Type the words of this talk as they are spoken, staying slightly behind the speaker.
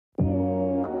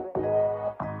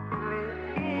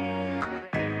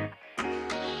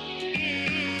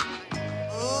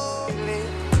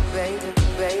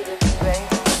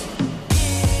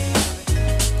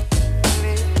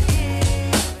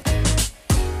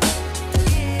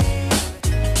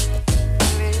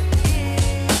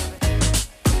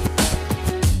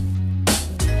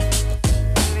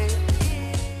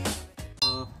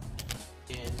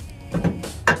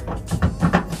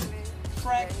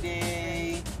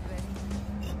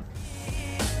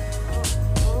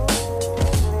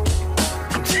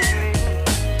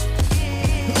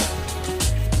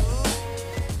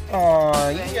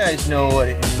guys know what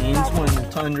it means when the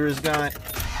Tundra's got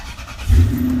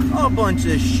a bunch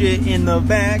of shit in the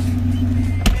back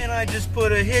and I just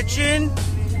put a hitch in.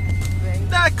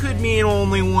 That could mean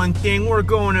only one thing. We're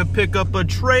going to pick up a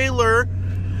trailer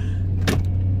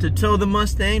to tow the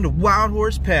Mustang to Wild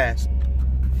Horse Pass.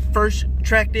 First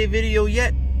track day video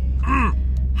yet.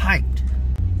 Hyped.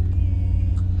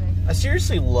 I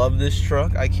seriously love this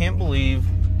truck. I can't believe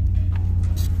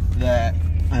that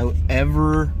I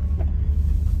ever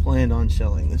planned on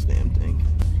selling this damn thing.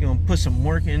 I'm gonna put some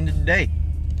work in today,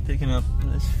 picking up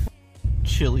this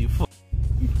chilly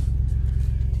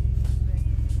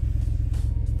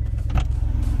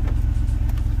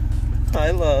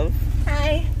Hi, love.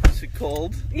 Hi. Is it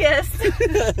cold? Yes.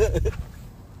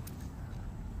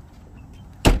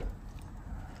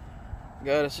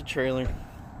 Got us a trailer.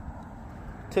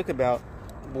 Took about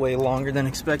way longer than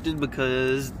expected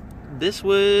because this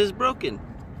was broken.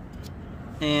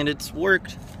 And it's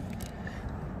worked.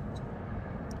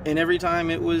 And every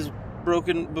time it was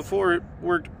broken before, it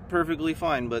worked perfectly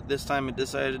fine. But this time it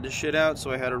decided to shit out, so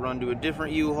I had to run to a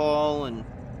different U-Haul and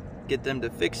get them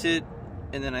to fix it.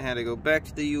 And then I had to go back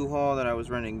to the U-Haul that I was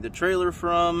renting the trailer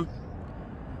from.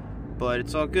 But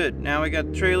it's all good. Now I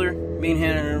got the trailer. Me and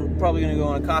Hannah are probably going to go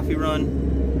on a coffee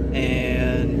run.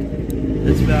 And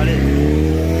that's about it.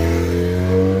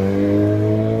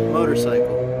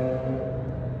 Motorcycle.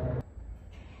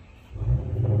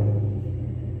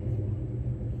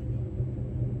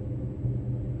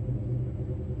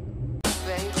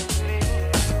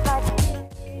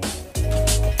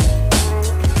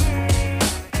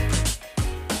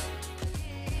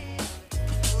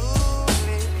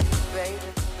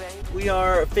 We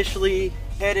are officially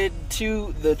headed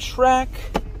to the track,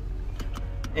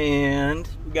 and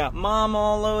we got Mom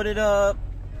all loaded up,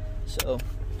 so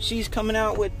she's coming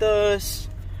out with us.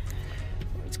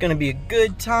 It's gonna be a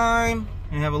good time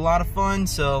and have a lot of fun,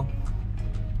 so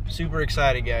super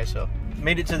excited, guys. So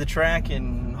made it to the track,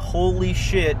 and holy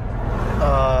shit,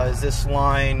 is this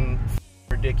line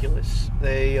ridiculous.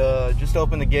 They just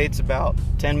opened the gates about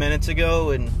 10 minutes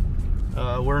ago, and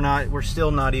we're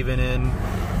still not even in,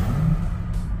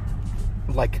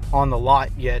 like, on the lot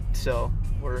yet, so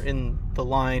we're in the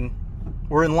line.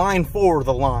 We're in line for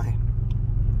the line.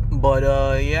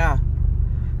 But yeah,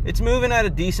 it's moving at a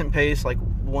decent pace, like,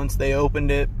 once they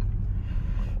opened it.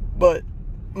 But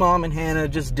Mom and Hannah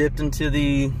just dipped into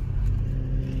the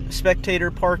spectator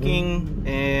parking,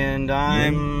 and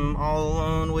I'm all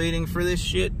alone waiting for this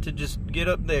shit to just get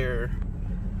up there.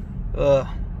 This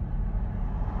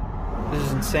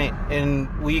is insane.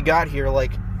 And we got here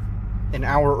like an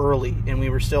hour early, and we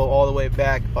were still all the way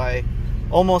back by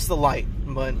almost the light,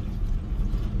 but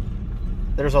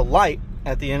there's a light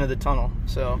at the end of the tunnel.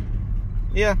 So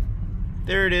yeah,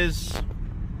 there it is,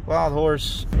 Wild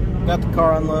Horse. Got the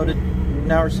car unloaded,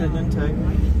 now we're sitting in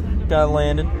tech. Got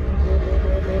landed,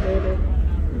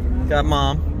 got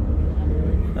Mom.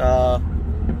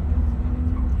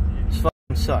 This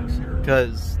fucking sucks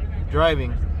because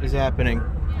driving is happening,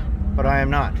 but I am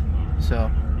not, so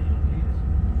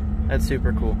that's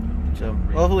super cool. So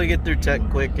hopefully get through tech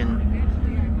quick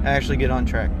and actually get on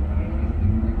track.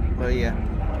 But yeah,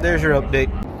 there's your update.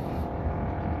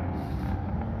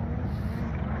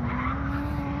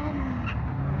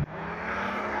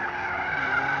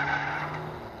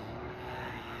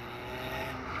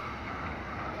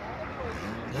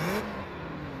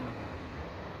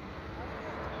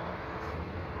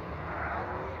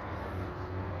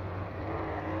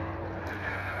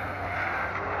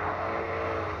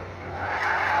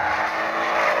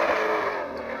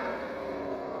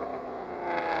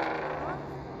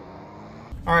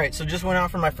 Alright, so just went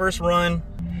out for my first run.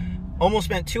 Almost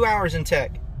spent 2 hours in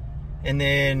tech. And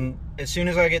then as soon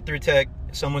as I get through tech,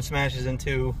 someone smashes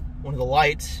into one of the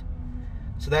lights.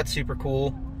 So that's super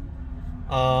cool.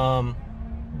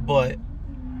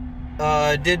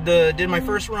 Did my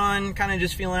first run, kind of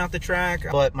just feeling out the track.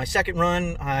 But my second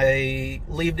run, I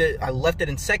left it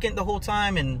in second the whole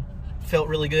time and felt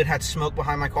really good. Had smoke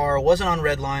behind my car. Wasn't on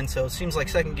red line, so it seems like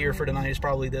second gear for tonight is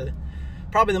probably the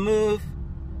move.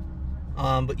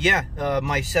 But yeah,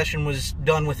 my session was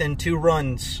done within 2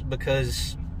 runs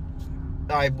because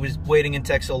I was waiting in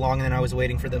tech so long, and then I was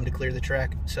waiting for them to clear the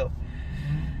track. So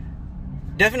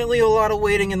definitely a lot of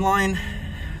waiting in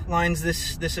lines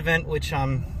this event, which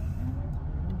I'm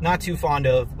not too fond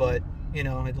of, but you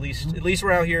know, at least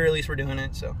we're out here, at least we're doing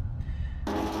it. So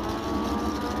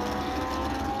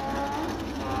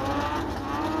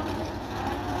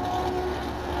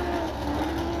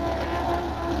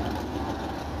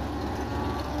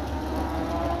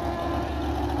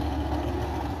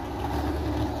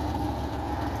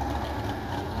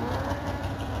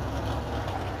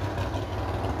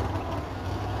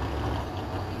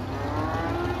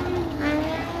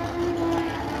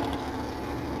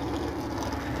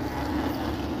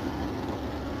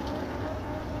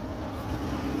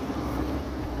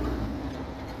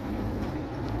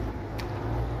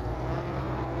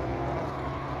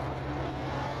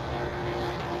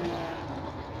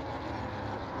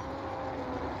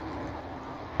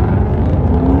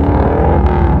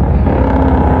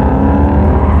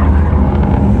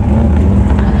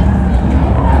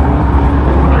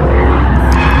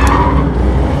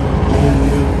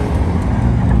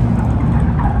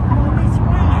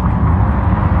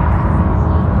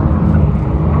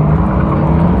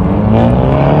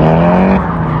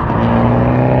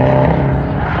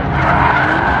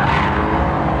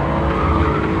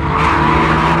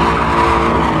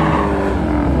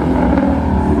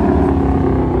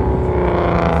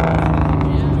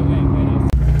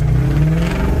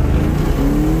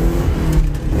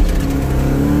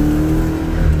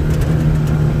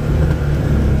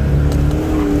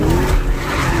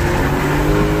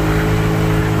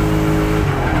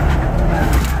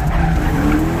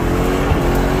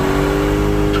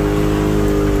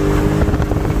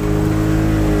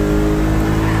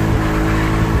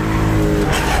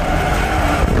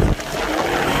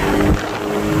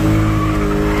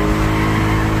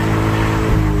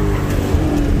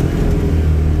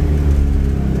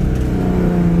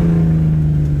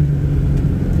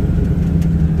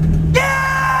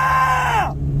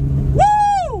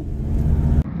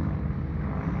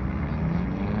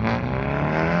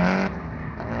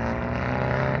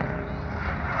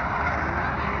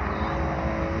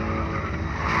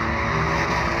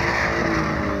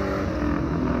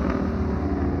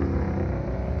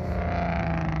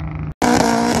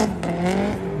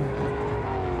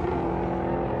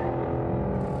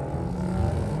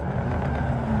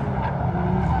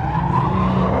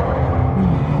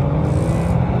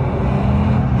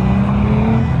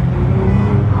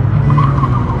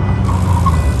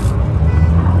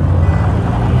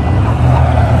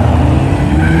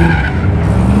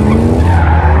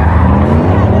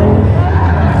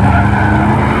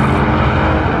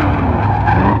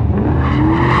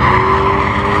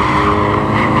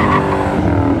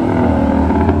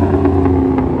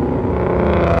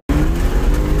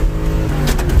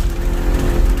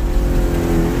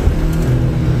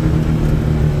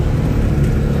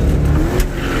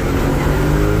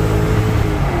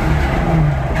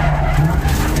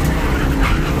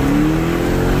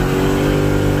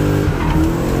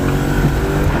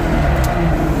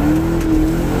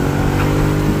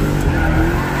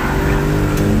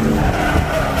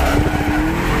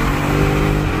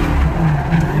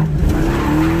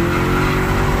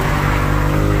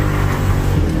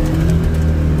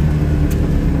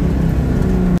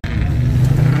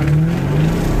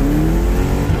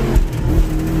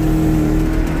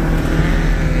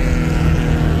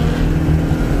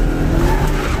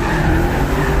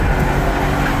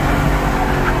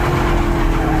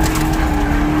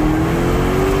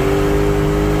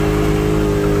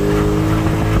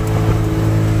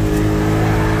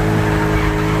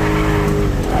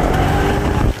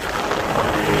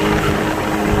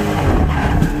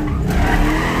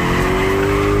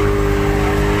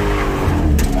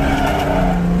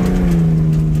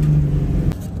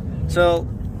So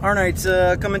our night's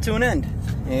coming to an end,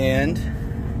 and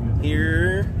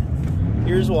here's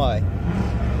why.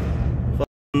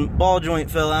 Fucking ball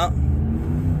joint fell out,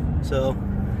 so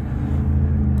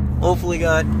hopefully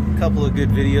got a couple of good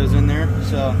videos in there.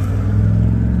 So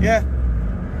yeah,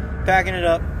 packing it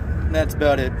up. That's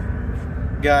about it.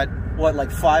 Got what,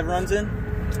 like 5 runs in?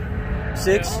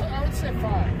 6? Yeah, I would say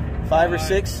 5. 5 or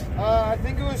 6? I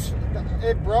think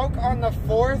it broke on the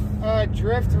 4th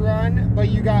drift run, but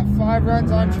you got 5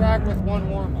 runs on track with 1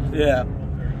 warm-up. Yeah.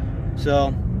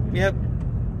 So, yep.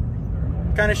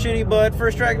 Kind of shitty, but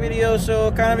first track video,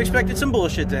 so kind of expected some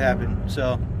bullshit to happen.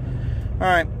 So,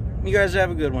 alright. You guys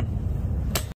have a good one.